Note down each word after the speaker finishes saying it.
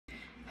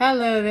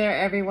Hello there,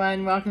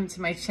 everyone. Welcome to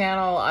my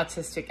channel,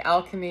 Autistic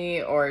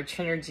Alchemy, or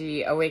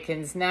Trinergy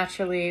Awakens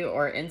Naturally,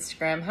 or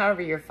Instagram,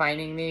 however you're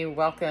finding me.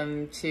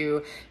 Welcome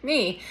to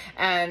me,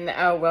 and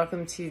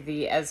welcome to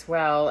thee as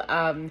well.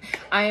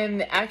 I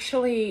am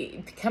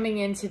actually coming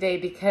in today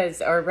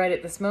or right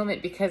at this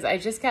moment, because I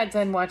just got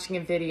done watching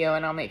a video,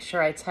 and I'll make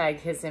sure I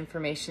tag his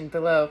information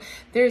below.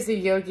 There's a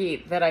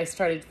yogi that I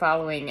started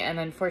following, and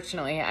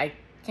unfortunately, I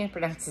can't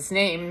pronounce his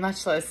name,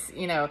 much less,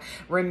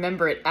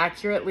 remember it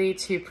accurately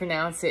to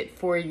pronounce it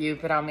for you,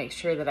 but I'll make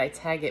sure that I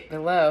tag it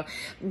below.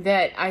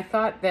 That I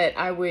thought that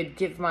I would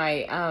give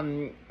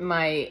my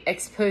my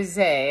expose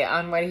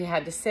on what he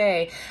had to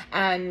say,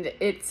 and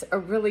it's a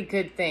really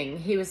good thing.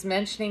 He was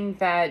mentioning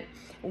that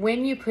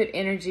when you put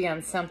energy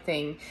on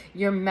something,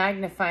 you're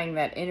magnifying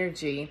that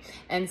energy.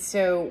 And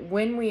so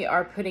when we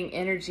are putting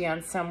energy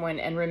on someone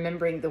and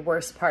remembering the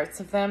worst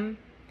parts of them,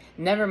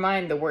 never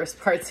mind the worst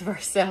parts of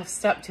ourselves.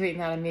 Stop doing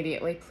that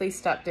immediately. Please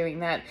stop doing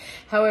that.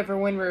 However,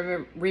 when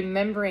we're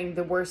remembering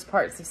the worst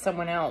parts of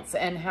someone else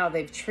and how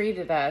they've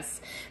treated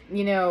us,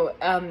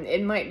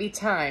 it might be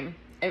time.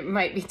 It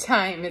might be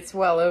time, it's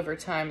well over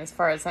time as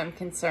far as I'm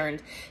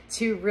concerned,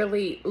 to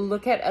really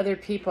look at other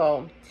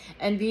people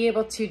and be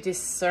able to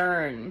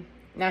discern.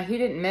 Now, he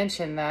didn't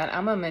mention that.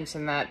 I'm going to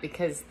mention that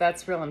because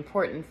that's real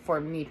important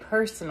for me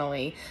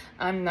personally.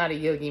 I'm not a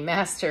yogi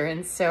master,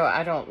 and so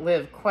I don't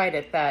live quite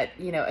at that,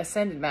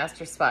 ascended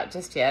master spot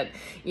just yet,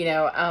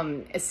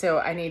 so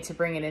I need to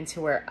bring it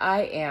into where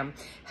I am.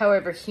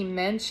 However, he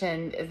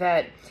mentioned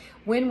that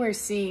when we're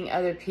seeing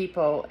other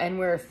people and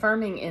we're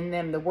affirming in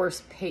them the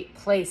worst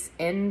place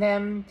in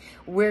them,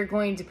 we're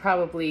going to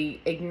probably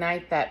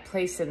ignite that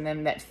place in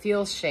them that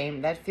feels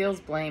shame, that feels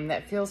blame,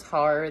 that feels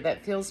horror,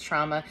 that feels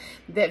trauma,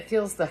 that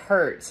feels the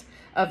hurt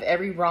of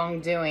every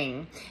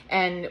wrongdoing.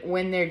 And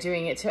when they're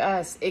doing it to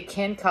us, it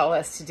can call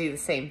us to do the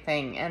same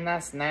thing. And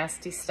that's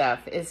nasty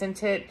stuff,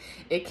 isn't it?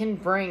 It can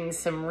bring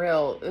some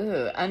real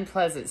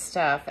unpleasant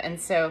stuff. And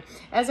so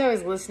as I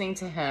was listening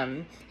to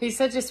him, he's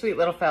such a sweet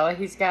little fella.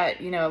 He's got,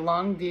 a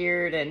long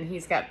beard, and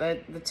he's got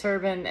the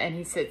turban, and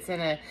he sits in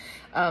a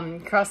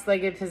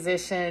cross-legged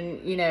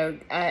position,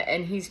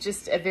 and he's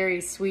just a very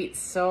sweet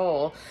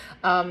soul.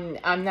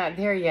 I'm not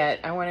there yet.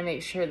 I want to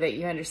make sure that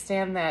you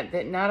understand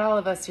that not all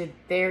of us are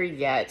there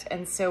yet.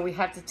 And so we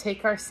have to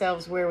take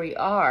ourselves where we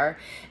are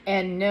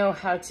and know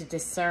how to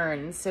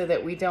discern so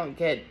that we don't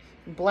get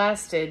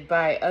blasted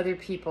by other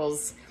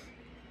people's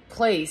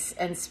place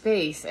and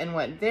space and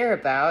what they're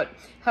about.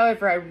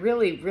 However, I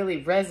really,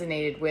 really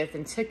resonated with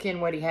and took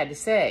in what he had to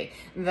say,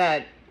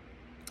 that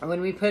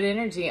when we put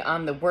energy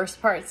on the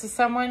worst parts of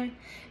someone,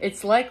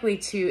 it's likely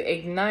to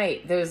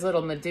ignite those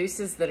little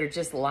Medusas that are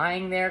just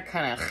lying there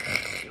kind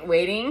of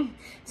waiting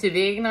to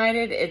be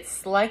ignited.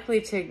 It's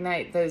likely to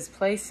ignite those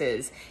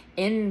places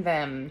in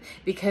them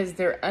because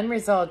they're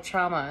unresolved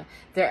trauma,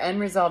 their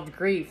unresolved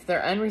grief, their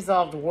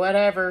unresolved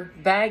whatever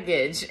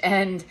baggage.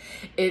 And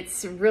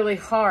it's really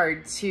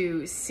hard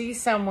to see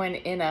someone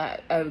in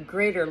a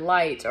greater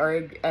light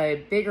or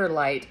a bigger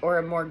light or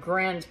a more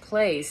grand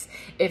place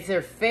if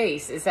their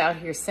face is out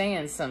here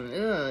saying some,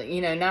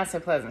 not so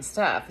pleasant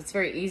stuff. It's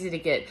very easy to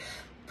get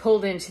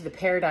pulled into the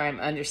paradigm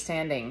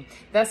understanding.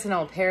 That's an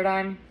old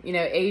paradigm.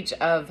 Age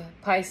of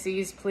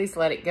Pisces, please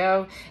let it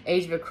go.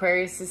 Age of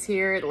Aquarius is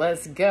here.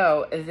 Let's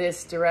go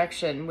this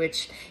direction,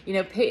 which,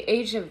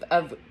 age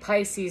of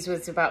Pisces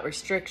was about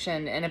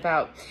restriction and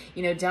about,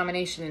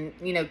 domination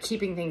and,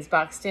 keeping things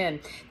boxed in.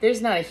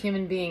 There's not a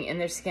human being in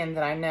their skin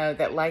that I know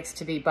that likes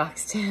to be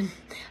boxed in.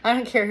 I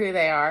don't care who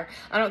they are.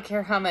 I don't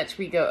care how much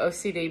we go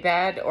OCD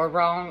bad or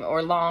wrong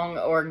or long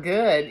or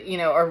good,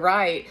 or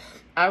right.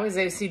 I was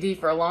OCD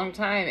for a long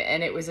time,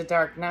 and it was a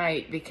dark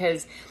night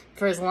because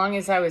for as long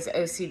as I was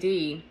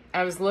OCD,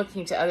 I was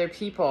looking to other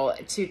people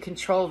to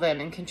control them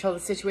and control the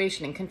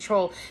situation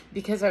and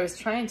because I was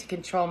trying to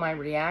control my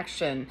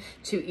reaction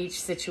to each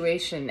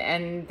situation,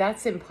 and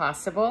that's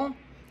impossible.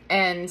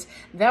 And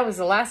that was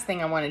the last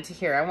thing I wanted to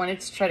hear. I wanted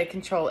to try to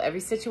control every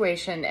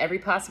situation, every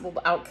possible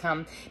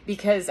outcome,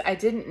 because I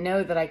didn't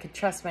know that I could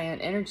trust my own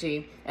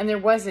energy. And there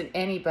wasn't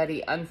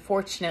anybody,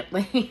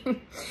 unfortunately,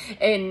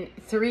 in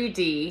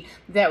 3D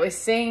that was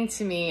saying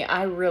to me,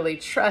 I really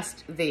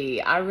trust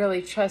thee. I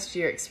really trust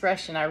your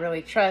expression. I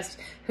really trust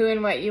who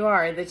and what you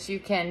are, that you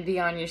can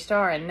be on your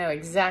star and know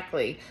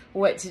exactly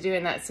what to do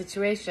in that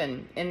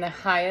situation in the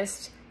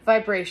highest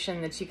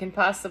vibration that you can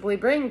possibly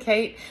bring,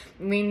 Kate.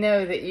 We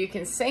know that you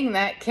can sing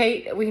that,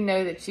 Kate. We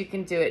know that you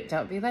can do it.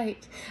 Don't be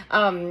late.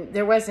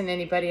 There wasn't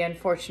anybody,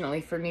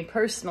 unfortunately, for me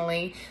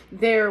personally.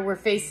 There were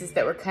faces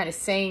that were kind of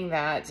saying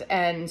that,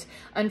 and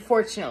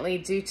unfortunately,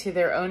 due to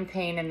their own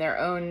pain and their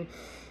own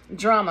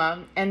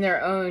drama and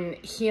their own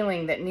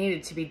healing that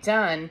needed to be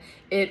done,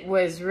 it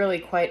was really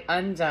quite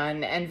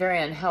undone and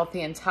very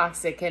unhealthy and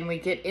toxic. And we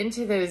get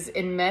into those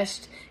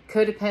enmeshed,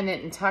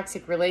 codependent and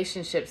toxic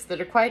relationships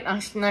that are quite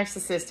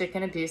narcissistic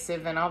and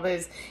abusive and all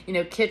those,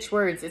 kitsch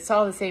words. It's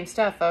all the same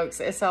stuff, folks.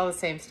 It's all the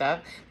same stuff.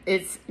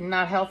 It's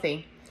not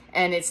healthy.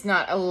 and it's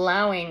not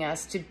allowing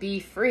us to be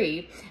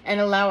free and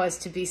allow us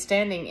to be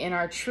standing in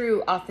our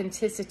true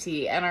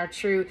authenticity and our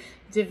true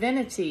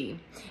divinity.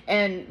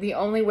 And the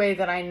only way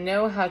that I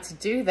know how to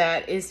do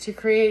that is to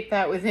create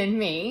that within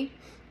me,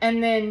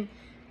 and then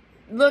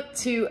look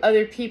to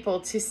other people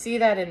to see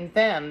that in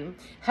them.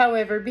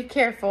 However, be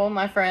careful,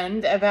 my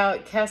friend,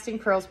 about casting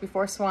pearls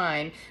before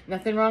swine.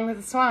 Nothing wrong with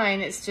the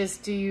swine. It's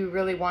just, do you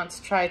really want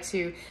to try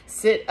to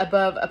sit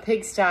above a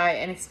pigsty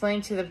and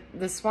explain to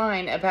the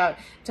swine about,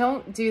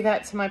 don't do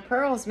that to my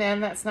pearls, man.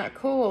 That's not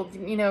cool.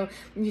 You know,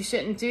 you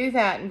shouldn't do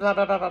that, and blah,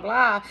 blah, blah, blah,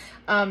 blah.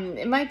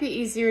 It might be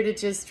easier to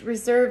just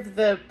reserve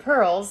the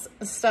pearls,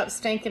 stop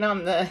stanking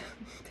on the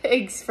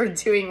pigs for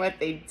doing what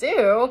they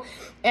do,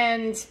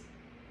 and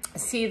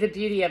see the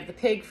beauty of the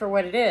pig for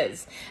what it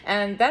is.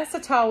 And that's a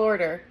tall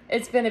order.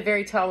 It's been a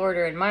very tall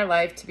order in my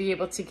life to be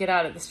able to get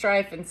out of the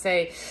strife and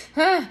say,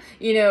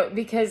 you know,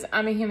 because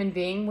I'm a human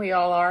being. We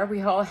all are.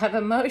 We all have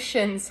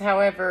emotions.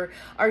 However,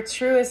 our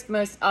truest,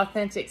 most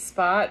authentic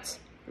spot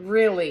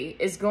really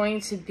is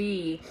going to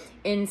be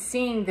in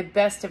seeing the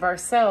best of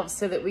ourselves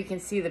so that we can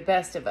see the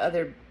best of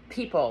other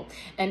people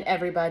and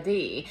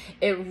everybody.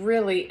 It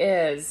really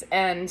is.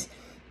 And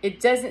it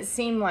doesn't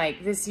seem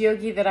like this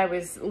yogi that I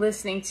was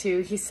listening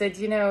to, he said,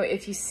 you know,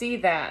 if you see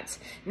that,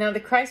 now the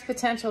Christ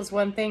potential is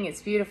one thing,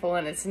 it's beautiful,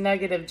 and it's a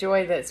nugget of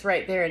joy that's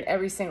right there in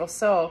every single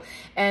soul.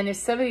 And if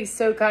somebody's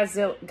so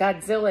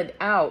Godzilla'd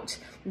out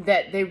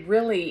that they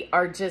really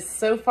are just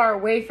so far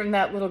away from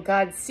that little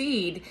God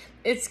seed,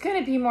 it's going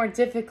to be more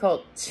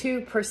difficult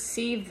to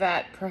perceive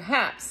that,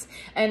 perhaps.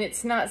 And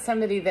it's not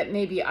somebody that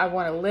maybe I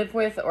want to live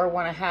with or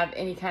want to have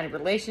any kind of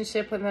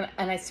relationship with them.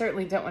 And I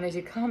certainly don't want to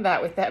do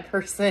combat with that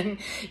person.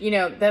 You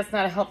know, that's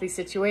not a healthy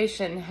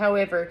situation.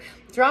 However,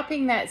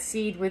 dropping that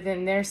seed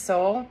within their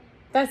soul,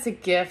 that's a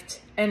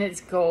gift, and it's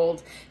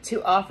gold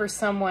to offer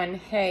someone,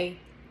 hey,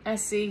 I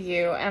see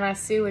you, and I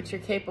see what you're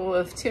capable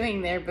of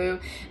doing there, boo.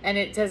 And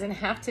it doesn't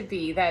have to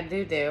be that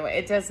doo-doo.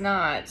 It does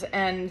not.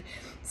 And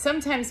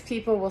sometimes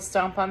people will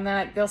stomp on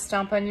that. They'll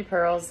stomp on your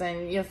pearls,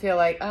 and you'll feel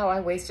like, oh, I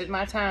wasted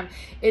my time.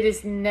 It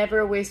is never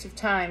a waste of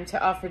time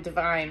to offer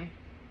divine.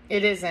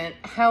 It isn't.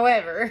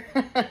 However,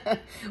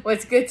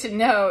 what's good to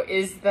know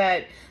is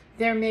that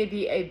there may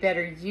be a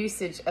better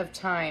usage of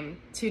time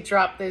to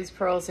drop those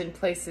pearls in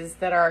places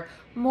that are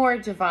more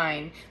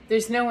divine.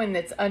 There's no one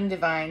that's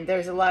undivine.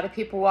 There's a lot of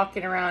people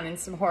walking around in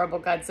some horrible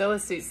Godzilla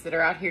suits that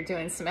are out here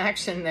doing some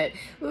action that,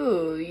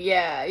 ooh,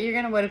 yeah, you're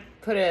going to want to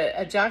put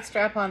a jock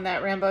strap on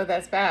that, Rambo.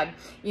 That's bad.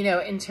 You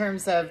know, in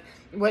terms of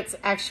what's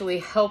actually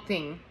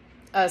helping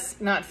us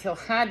not feel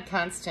had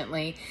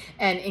constantly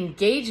and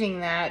engaging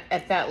that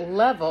at that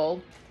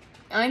level.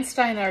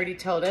 Einstein already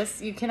told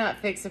us you cannot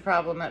fix a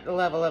problem at the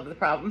level of the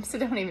problem, so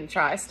don't even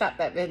try. Stop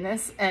that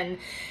business. And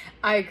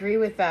I agree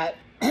with that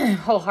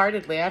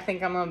wholeheartedly. I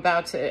think I'm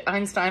about to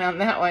Einstein on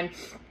that one,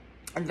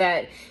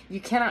 that you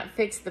cannot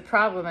fix the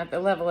problem at the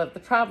level of the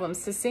problem.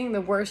 So seeing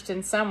the worst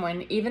in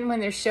someone, even when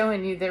they're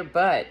showing you their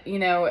butt, you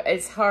know,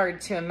 it's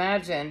hard to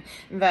imagine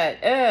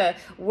that,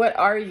 what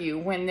are you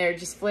when they're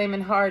just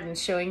flaming hard and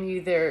showing you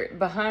their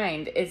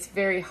behind. It's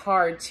very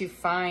hard to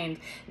find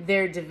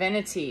their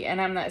divinity. And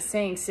I'm not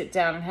saying sit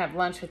down and have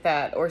lunch with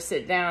that, or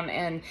sit down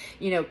and,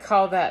 you know,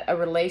 call that a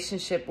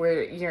relationship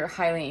where you're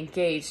highly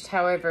engaged.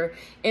 However,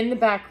 in the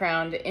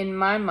background, in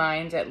my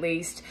mind at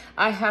least,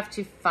 I have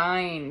to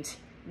find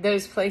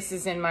those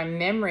places in my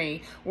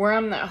memory where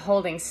I'm not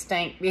holding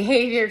stank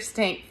behavior,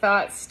 stank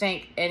thoughts,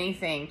 stank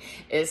anything.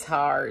 Is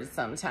hard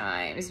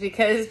sometimes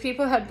because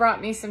people have brought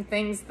me some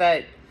things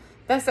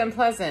that's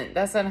unpleasant,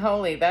 that's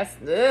unholy, that's,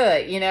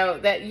 you know,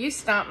 that you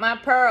stomped my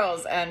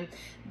pearls, and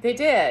they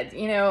did,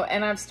 you know,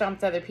 and I've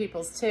stomped other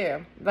people's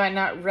too by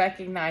not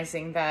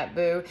recognizing that,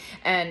 boo.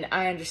 And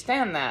I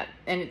understand that.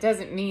 And it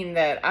doesn't mean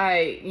that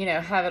I, you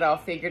know, have it all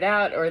figured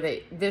out, or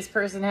that this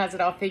person has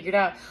it all figured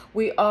out.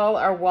 We all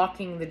are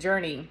walking the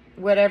journey,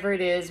 whatever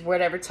it is,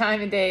 whatever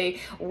time of day,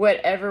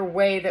 whatever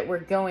way that we're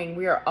going,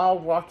 we are all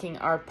walking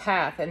our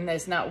path. And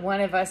there's not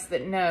one of us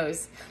that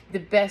knows the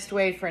best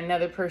way for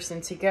another person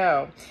to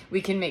go.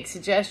 We can make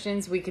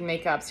suggestions, we can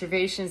make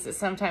observations that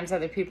sometimes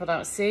other people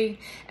don't see.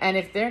 And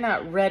if they're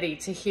not ready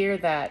to hear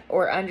that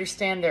or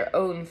understand their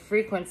own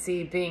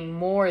frequency being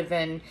more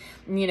than,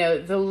 you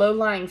know, the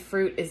low-lying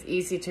fruit is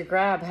easy to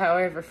grab.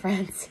 However,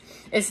 friends,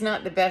 it's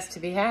not the best to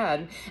be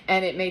had.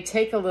 And it may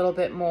take a little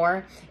bit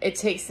more. It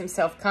takes some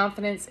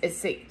self-confidence.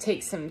 It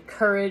takes some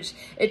courage.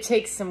 It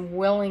takes some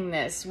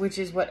willingness, which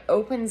is what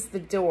opens the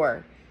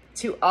door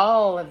to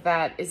all of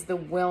that, is the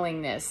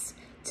willingness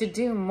to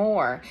do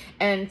more,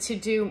 and to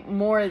do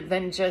more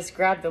than just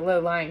grab the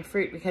low-lying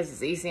fruit because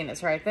it's easy and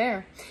it's right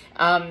there.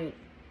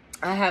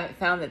 I haven't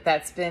found that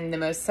that's been the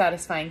most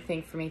satisfying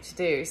thing for me to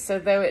do. So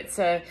though it's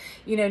a,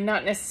 you know,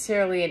 not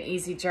necessarily an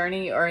easy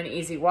journey or an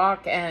easy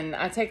walk, and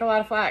I take a lot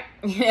of flack,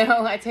 you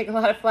know, I take a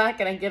lot of flack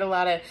and I get a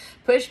lot of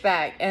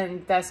pushback,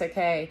 and that's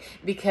okay,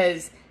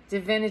 because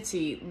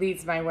divinity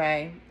leads my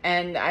way.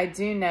 And I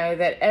do know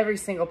that every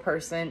single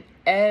person,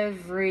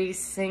 every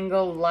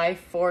single life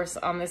force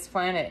on this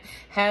planet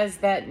has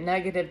that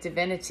nugget of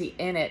divinity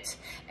in it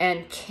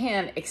and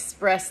can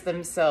express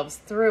themselves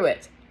through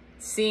it.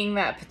 Seeing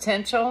that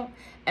potential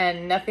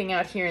and nothing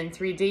out here in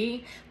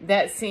 3D,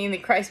 that's seeing the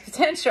Christ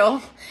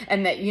potential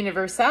and that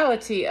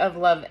universality of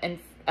love and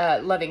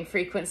loving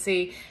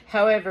frequency.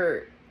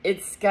 However,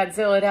 it's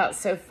Godzillaed out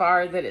so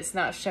far that it's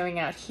not showing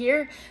out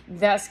here.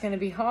 That's going to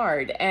be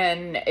hard.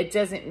 And it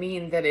doesn't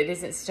mean that it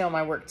isn't still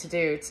my work to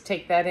do, to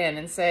take that in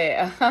and say,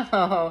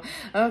 oh,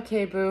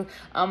 okay, boo,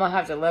 I'm going to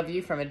have to love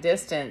you from a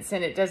distance.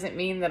 And it doesn't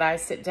mean that I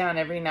sit down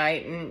every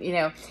night and, you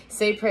know,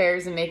 say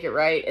prayers and make it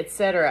right,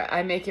 etc.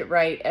 I make it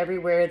right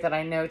everywhere that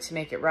I know to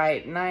make it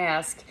right. And I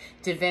ask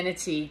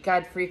divinity,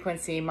 God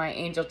frequency, my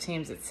angel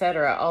teams,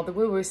 etc., all the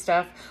woo-woo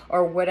stuff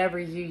or whatever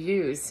you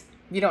use.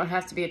 You don't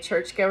have to be a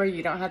churchgoer,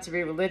 you don't have to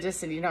be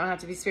religious, and you don't have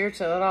to be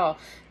spiritual at all.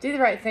 Do the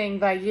right thing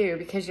by you,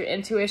 because your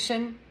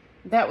intuition,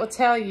 that will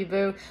tell you,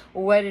 boo,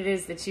 what it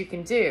is that you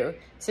can do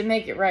to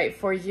make it right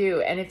for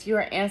you. And if you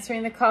are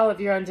answering the call of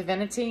your own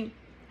divinity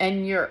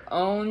and your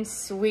own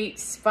sweet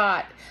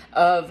spot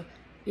of,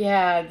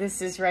 yeah,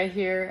 this is right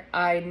here,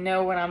 I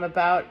know what I'm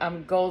about,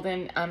 I'm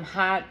golden, I'm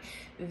hot,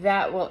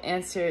 that will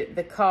answer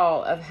the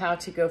call of how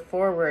to go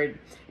forward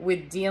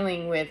with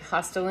dealing with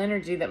hostile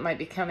energy that might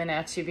be coming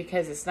at you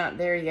because it's not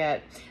there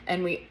yet.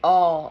 And we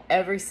all,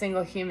 every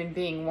single human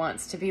being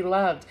wants to be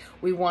loved.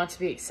 We want to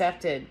be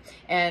accepted.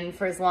 And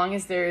for as long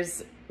as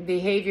there's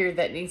behavior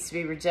that needs to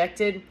be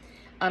rejected,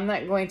 I'm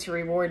not going to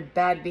reward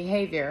bad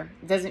behavior.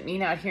 It doesn't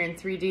mean out here in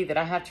 3D that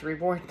I have to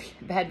reward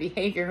bad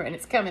behavior when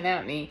it's coming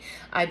at me.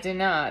 I do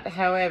not.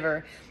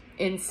 However,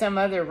 in some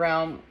other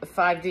realm,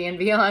 5D and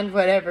beyond,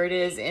 whatever it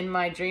is, in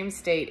my dream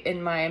state,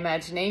 in my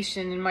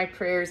imagination, in my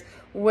prayers,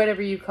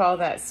 whatever you call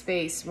that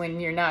space when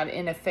you're not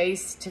in a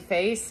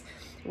face-to-face,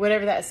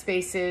 whatever that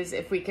space is,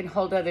 if we can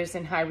hold others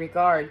in high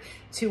regard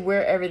to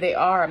wherever they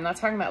are. I'm not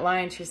talking about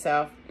lying to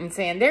yourself and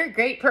saying they're a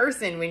great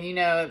person when you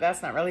know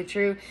that's not really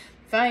true.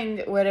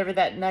 Find whatever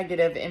that nugget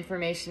of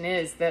information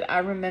is that I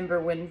remember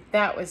when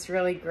that was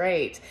really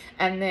great,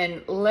 and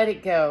then let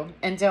it go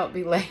and don't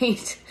be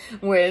late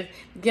with,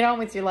 get on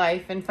with your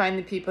life and find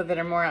the people that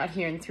are more out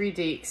here in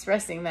 3D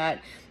expressing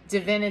that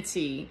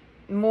divinity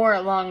more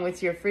along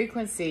with your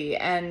frequency.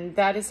 And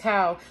that is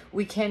how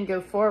we can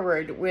go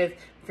forward with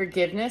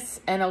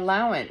forgiveness and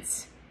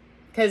allowance.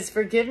 Because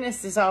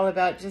forgiveness is all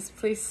about just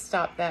please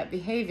stop that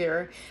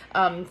behavior.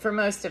 For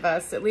most of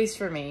us, at least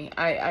for me,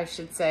 I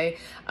should say,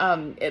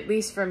 at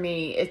least for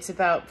me, it's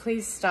about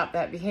please stop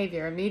that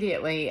behavior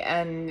immediately.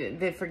 And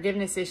the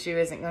forgiveness issue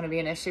isn't going to be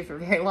an issue for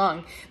very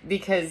long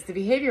because the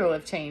behavior will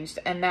have changed.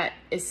 And that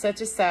is such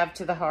a salve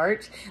to the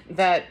heart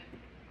that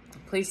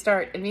please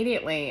start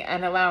immediately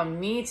and allow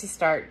me to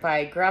start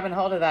by grabbing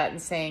hold of that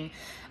and saying,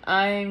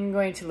 I'm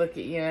going to look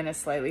at you in a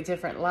slightly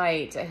different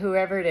light.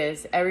 Whoever it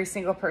is, every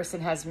single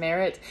person has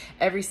merit.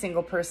 Every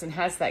single person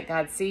has that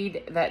God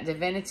seed, that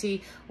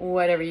divinity,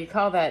 whatever you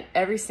call that.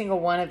 Every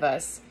single one of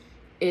us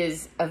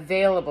is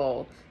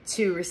available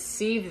to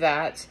receive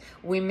that.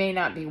 We may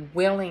not be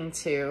willing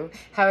to.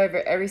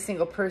 However, every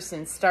single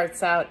person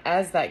starts out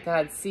as that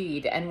God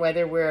seed. And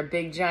whether we're a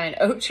big giant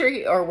oak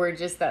tree or we're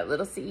just that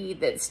little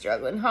seed that's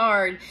struggling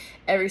hard,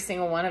 every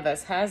single one of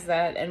us has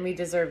that, and we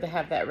deserve to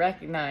have that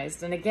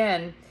recognized. And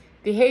again,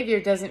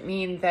 behavior doesn't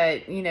mean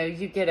that, you know,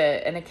 you get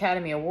an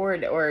Academy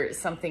Award or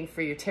something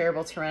for your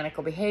terrible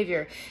tyrannical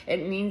behavior.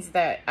 It means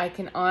that I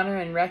can honor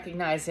and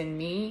recognize in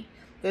me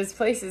those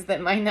places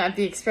that might not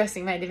be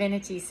expressing my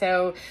divinity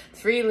so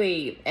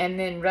freely, and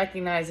then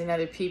recognize in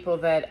other people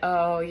that,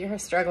 oh, you're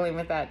struggling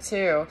with that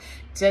too.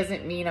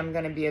 Doesn't mean I'm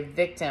going to be a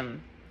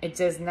victim. It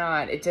does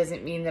not. It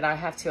doesn't mean that I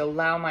have to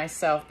allow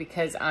myself,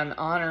 because I'm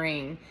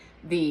honoring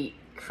the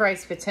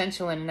Christ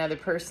potential in another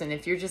person.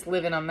 If you're just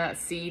living on that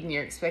seed and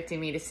you're expecting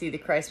me to see the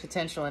Christ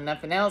potential and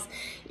nothing else,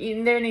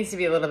 there needs to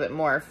be a little bit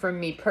more from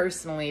me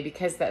personally,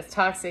 because that's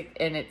toxic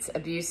and it's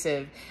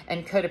abusive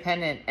and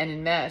codependent and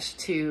enmeshed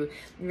to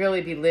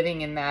really be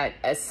living in that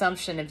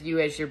assumption of you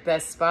as your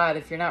best spot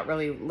if you're not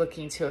really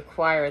looking to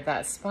acquire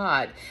that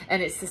spot.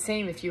 And it's the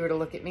same if you were to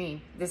look at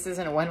me. This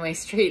isn't a one-way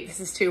street. This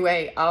is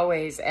two-way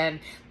always.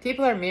 And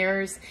people are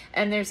mirrors,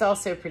 and there's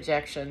also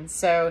projection.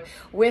 So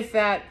with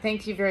that,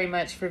 thank you very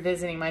much for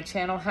visiting my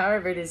channel.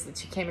 However it is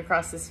that you came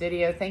across this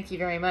video, thank you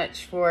very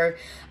much for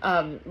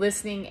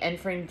listening and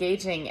for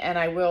engaging. And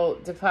I will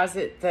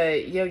deposit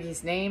the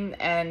yogi's name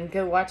and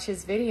go watch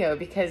his video,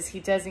 because he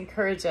does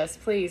encourage us,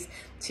 please,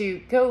 to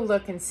go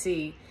look and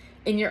see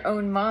in your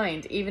own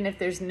mind, even if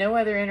there's no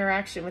other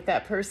interaction with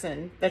that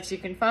person that you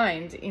can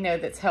find, you know,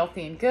 that's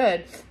healthy and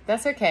good,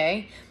 that's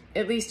okay.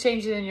 At least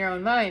change it in your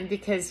own mind,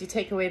 because you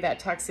take away that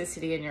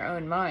toxicity in your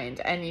own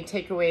mind, and you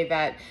take away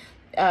that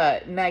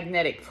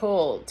magnetic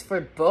pull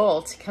for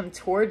bull to come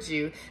towards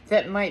you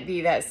that might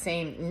be that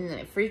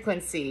same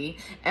frequency,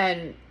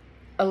 and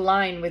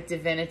align with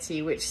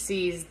divinity, which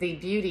sees the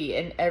beauty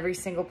in every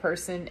single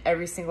person,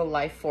 every single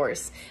life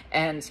force,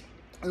 and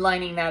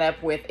lining that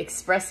up with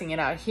expressing it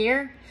out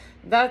here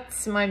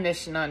That's my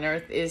mission on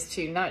earth, is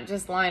to not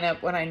just line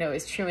up what I know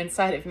is true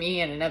inside of me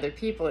and in other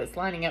people. It's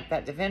lining up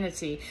that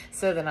divinity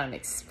so that I'm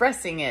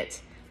expressing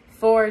it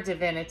for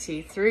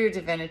divinity, through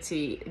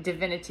divinity,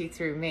 divinity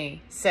through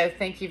me. So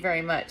thank you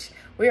very much.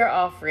 We are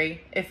all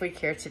free if we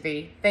care to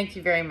be. Thank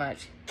you very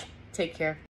much. Take care.